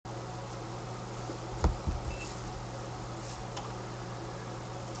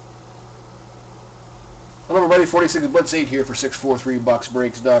Hello everybody, 46 Blitz 8 here for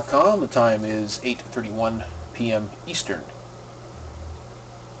 643boxbreaks.com. The time is 8:31 p.m. Eastern.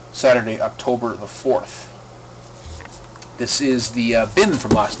 Saturday, October the 4th. This is the bin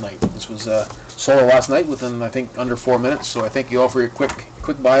from last night. This was solo last night within, I think, under 4 minutes, so I thank you all for your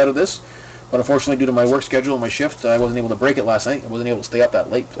quick buy out of this. But unfortunately, due to my work schedule and my shift, I wasn't able to break it last night. I wasn't able to stay up that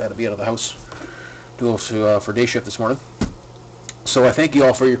late. I had to be out of the house for day shift this morning. So I thank you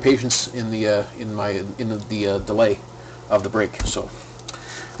all for your patience in the delay of the break. So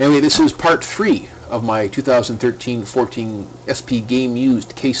anyway, this is part 3 of my 2013-14 SP Game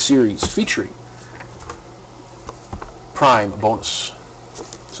Used case series featuring Prime bonus.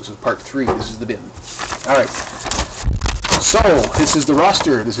 So this is part 3. This is the bin. All right. So this is the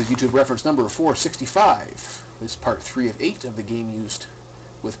roster. This is YouTube reference number 465. This is part 3 of 8 of the Game Used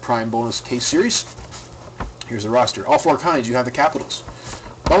with Prime bonus case series. Here's the roster. All 4 kinds, you have the Capitals.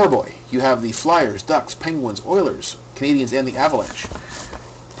 Bummer Boy, you have the Flyers, Ducks, Penguins, Oilers, Canadiens, and the Avalanche.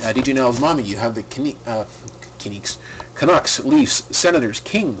 DJ Nell's Mommy, you have the Canucks, Leafs, Senators,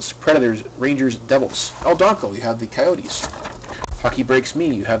 Kings, Predators, Rangers, Devils. El Donko, you have the Coyotes. Hockey Breaks Me,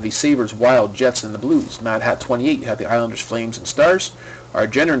 you have the Sabres, Wild, Jets, and the Blues. Mad Hat 28, you have the Islanders, Flames, and Stars. Our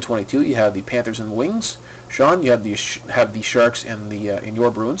Gender 22, you have the Panthers and Wings. Sean, you have the Sharks and your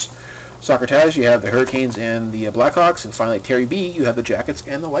Bruins. Soccer Taz, you have the Hurricanes and the Blackhawks, and finally Terry B, you have the Jackets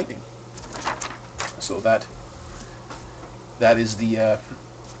and the Lightning. So that is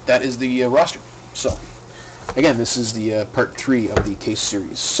the roster. So again, this is the part 3 of the case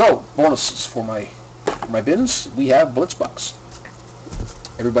series. So bonuses for my bins. We have Blitzbox.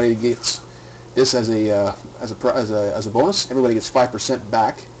 Everybody gets this as a bonus. Everybody gets 5%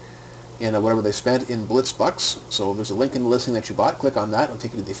 back in whatever they spent in Blitzbucks. So there's a link in the listing that you bought. Click on that. It'll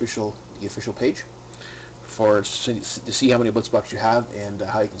take you to the official page to see how many Blitzbucks you have and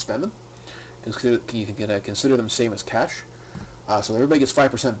how you can spend them. You can consider them same as cash. So everybody gets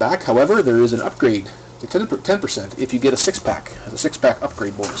 5% back. However, there is an upgrade to 10% if you get a 6-pack. As a 6-pack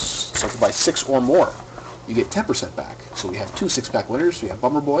upgrade bonus. So if you buy 6 or more, you get 10% back. So we have 2 6-pack winners. We have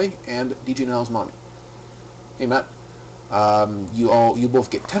Bummer Boy and DJ Nell's Mommy. Hey Matt. You both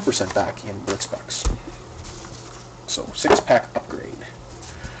get 10% back in Blitzbox. So 6-pack upgrade.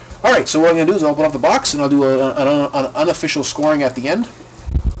 All right, so what I'm going to do is I'll open up the box and I'll do an unofficial scoring at the end,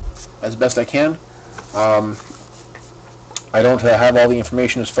 as best I can. I don't have all the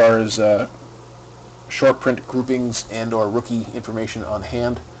information as far as short print groupings and/or rookie information on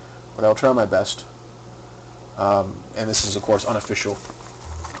hand, but I'll try my best. And this is, of course, unofficial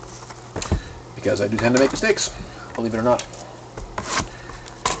because I do tend to make mistakes, believe it or not.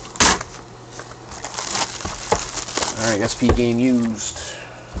 Alright, SP Game Used.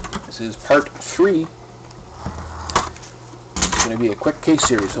 This is part 3. It's going to be a quick case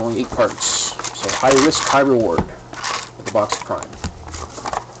series, only 8 parts. So high risk, high reward with the box of Prime.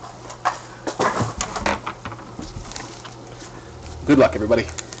 Good luck, everybody.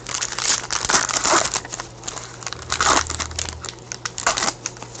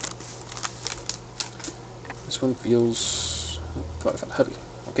 This one feels... God, I felt heavy.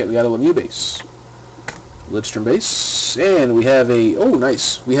 Okay, we got a Lemieux base. Lidstrom base. And we have a... Oh,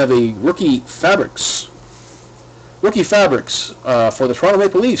 nice. We have a Rookie Fabrics. Rookie Fabrics for the Toronto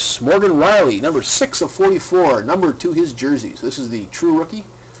Maple Leafs. Morgan Riley, number 6 of 44. Number to his jersey. So this is the true rookie.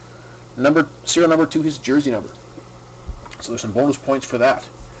 Serial number to his jersey number. So there's some bonus points for that.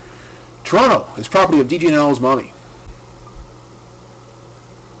 Toronto is property of DJ Nell's Mommy.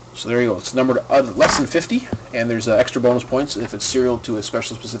 So there you go. It's numbered less than 50, and there's extra bonus points if it's serial to a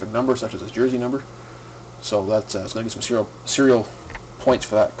special specific number, such as his jersey number. So that's it's going to get some serial points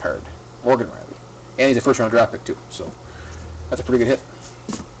for that card. Morgan Riley. And he's a first-round draft pick, too. So that's a pretty good hit.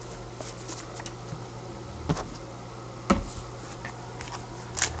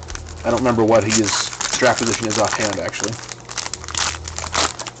 I don't remember what his draft position is offhand, actually.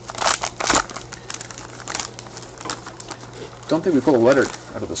 Don't think we pulled a letter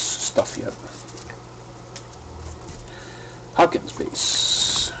out of this stuff yet. Hopkins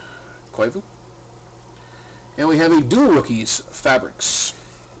base. Koivu. And we have a dual rookies Fabrics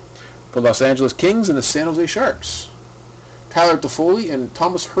for Los Angeles Kings and the San Jose Sharks. Tyler Toffoli and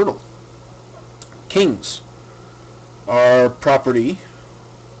Thomas Hertl. Kings are property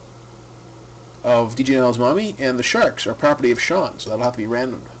of DJ Nell's Mommy, and the Sharks are property of Sean, so that'll have to be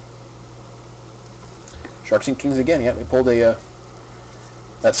random. Sharks and Kings again. Yeah, we pulled a...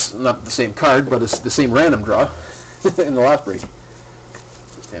 that's not the same card, but it's the same random draw in the last break.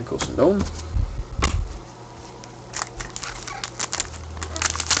 Stamkos and Dome.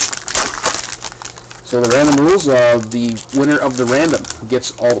 So the random rules, the winner of the random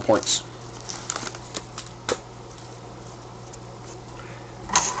gets all the points.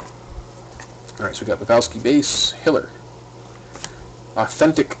 Alright, so we got Bukowski base, Hiller.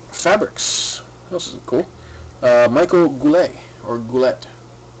 Authentic Fabrics. This is cool. Michael Goulet, or Goulet.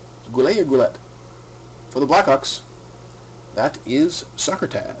 Goulet or Goulet? For the Blackhawks, that is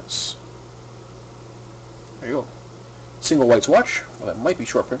Socrates. There you go. Single white swatch. Well, that might be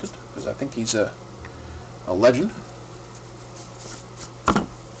short printed, because I think he's a legend.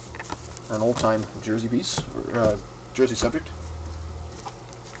 Or an old-time jersey piece, or jersey subject.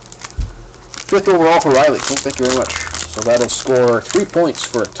 5th overall for Riley. Oh, thank you very much. So that'll score 3 points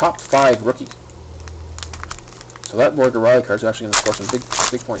for a top 5 rookie. So that Morgan Riley card is actually going to score some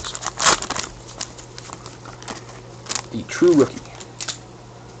big points. The true rookie.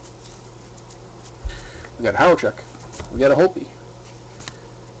 We got Howard. We got a Holtby.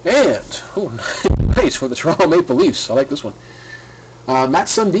 And, oh, nice, for the Toronto Maple Leafs. I like this one. Matt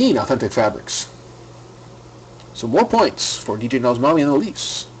Sundin, Authentic Fabrics. So more points for DJ Nozmami and the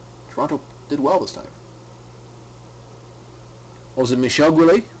Leafs. Toronto did well this time. Was it Michel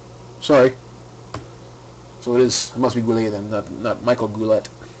Goulet? Sorry. So it is. It must be Goulet then, not Michael Goulet.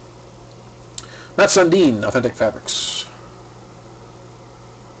 Matt Sundin, Authentic Fabrics.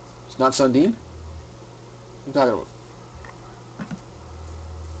 It's not Sundin? What are you talking about?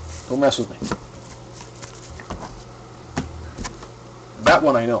 Don't mess with me. That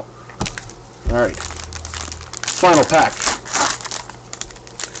one I know. Alright. Final pack.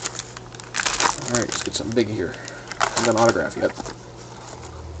 Alright, let's get something big here. I haven't got an autograph yet.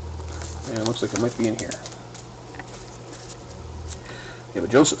 And it looks like it might be in here. We have a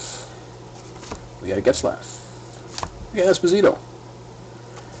Joseph. We got a Getzlaff. We got Esposito.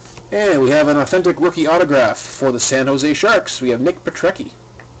 And we have an authentic rookie autograph for the San Jose Sharks. We have Nick Petrecki.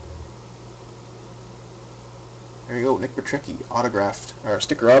 There you go, Nick Petrecki, autographed, or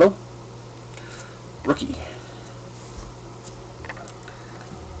sticker auto. Rookie.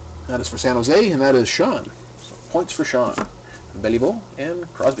 That is for San Jose, and that is Sean. So points for Sean. Beliveau and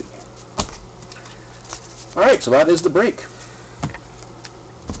Crosby. Alright, so that is the break.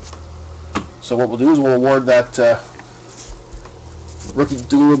 So what we'll do is we'll award that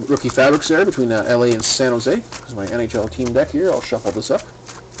rookie fabrics there between LA and San Jose. This is my NHL team deck here. I'll shuffle this up.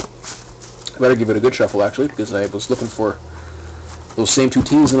 I better give it a good shuffle, actually, because I was looking for those same 2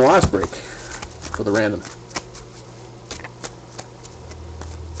 teams in the last break for the random.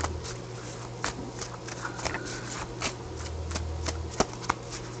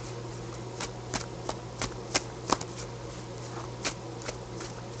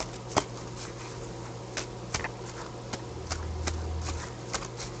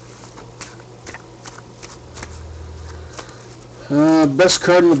 Best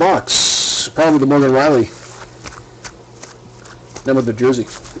card in the box, probably the Morgan Riley. Then with the jersey,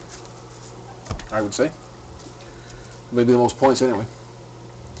 I would say. Maybe the most points anyway.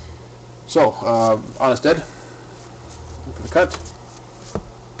 So, Honest Ed, for the cut.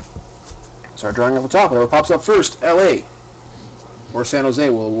 Start drawing off the top. Whatever pops up first, LA or San Jose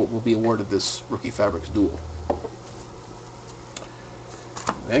will be awarded this Rookie Fabrics duel.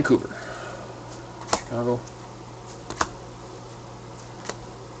 Vancouver, Chicago.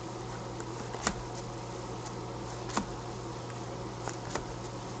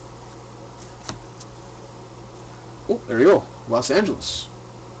 Oh, there you go. Los Angeles.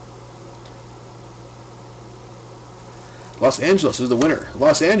 Los Angeles is the winner.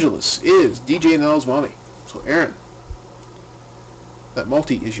 Los Angeles is DJ Nozmami. So, Aaron, that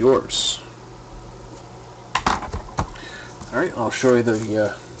multi is yours. Alright, I'll show you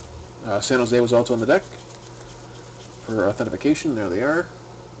the San Jose was also on the deck for authentication. There they are.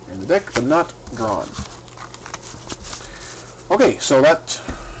 They're in the deck, but not drawn. Okay, so that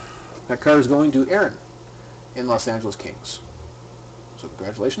card is going to Aaron in Los Angeles Kings. So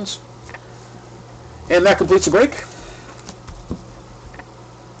congratulations. And that completes the break.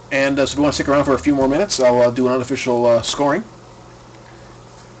 And so if you want to stick around for a few more minutes, I'll do an unofficial scoring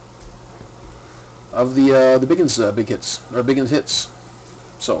of the Biggins big hits, or Biggins hits.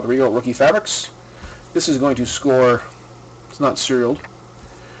 So here we go, Rookie Fabrics. This is going to score, it's not serialed,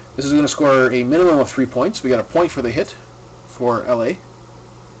 this is going to score a minimum of 3 points. We got a point for the hit for LA.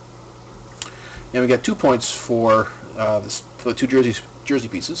 And we got 2 points for the 2 jersey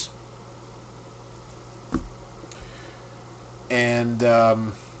pieces. And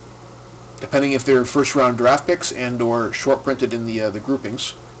depending if they're first-round draft picks and or short printed in the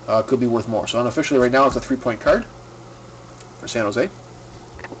groupings, could be worth more. So unofficially, right now, it's a 3-point card for San Jose.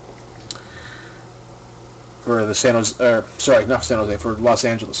 For the San Jose, sorry, not San Jose, for Los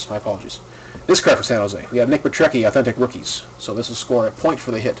Angeles. My apologies. This card for San Jose, we have Nick Petrecki, Authentic Rookies. So this will score a point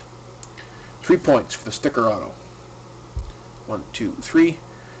for the hit. 3 points for the sticker auto. 1, 2, 3.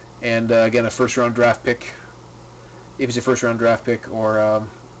 And again, a first-round draft pick, if it's a first-round draft pick, or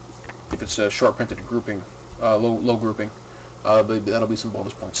if it's a short printed grouping, low grouping, that'll be some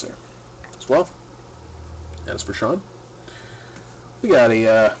bonus points there as well. That's for Sean. We got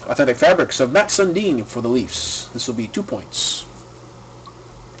a Authentic Fabrics of Matt Sundin for the Leafs. This will be 2 points.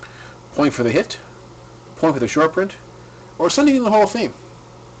 Point for the hit, point for the short print, or Sundin in the Hall of Fame.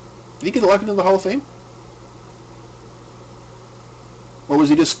 Did he get elected into the Hall of Fame? Or was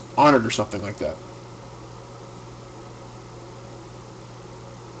he just honored or something like that?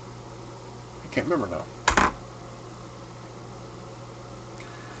 I can't remember now.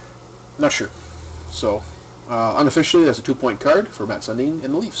 Not sure. So, unofficially, that's a 2-point card for Matt Sundin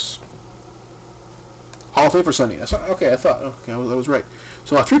and the Leafs. Hall of Fame for Sundin. Okay, I thought. Okay, I was right.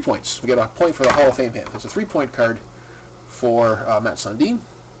 So 3 points. We get a point for the Hall of Fame hit. It's a 3-point card for Matt Sundin.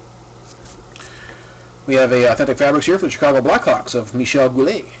 We have a Authentic Fabrics here for the Chicago Blackhawks of Michel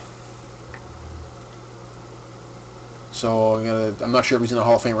Goulet. So I'm not sure if he's in the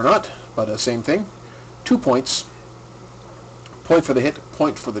Hall of Fame or not, but same thing. 2 points. Point for the hit,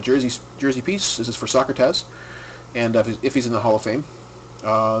 point for the jersey piece. This is for Socrates. And if he's in the Hall of Fame,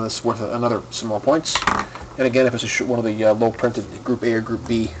 that's worth some more points. And again, if it's one of the low printed Group A or Group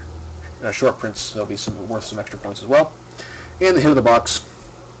B short prints, there'll be worth some extra points as well. And the hit of the box,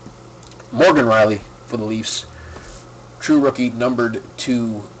 Morgan Riley for the Leafs. True rookie, numbered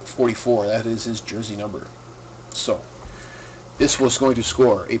to 44. That is his jersey number. So, this was going to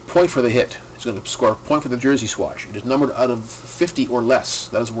score a point for the hit. It's going to score a point for the jersey swatch. It is numbered out of 50 or less.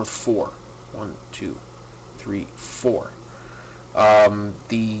 That is worth 4. 1, 2, 3, 4.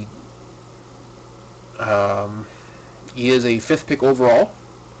 He is a 5th pick overall,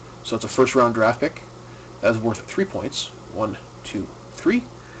 so it's a first-round draft pick. That is worth 3 points. 1, 2, 3.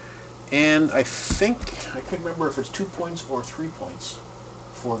 And I think, I can't remember if it's 2 points or 3 points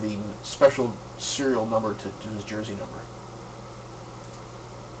for the special serial number to his jersey number.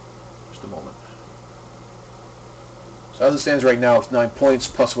 Just a moment. So as it stands right now, it's 9 points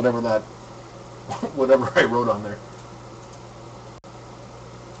plus whatever I wrote on there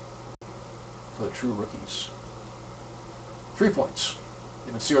for the true rookies. 3 points.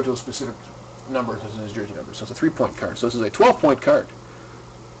 If it's 0 to a specific number, this is his jersey number. So it's a 3-point card. So this is a 12-point card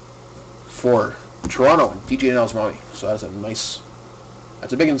for Toronto and DJ Nelsmani. So that's a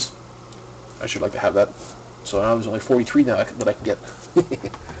big one. I should like to have that. So now there's only 43 now that I can get.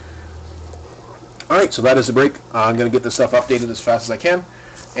 Alright, so that is the break. I'm going to get this stuff updated as fast as I can.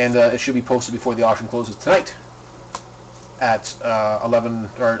 And it should be posted before the auction closes tonight at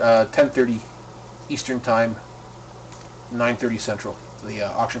 10:30 Eastern Time, 9:30 Central. The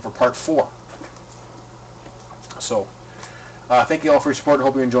auction for Part 4. So, thank you all for your support. I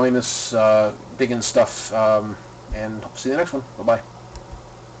hope you're enjoying this digging stuff. And hope to see you in the next one. Bye-bye.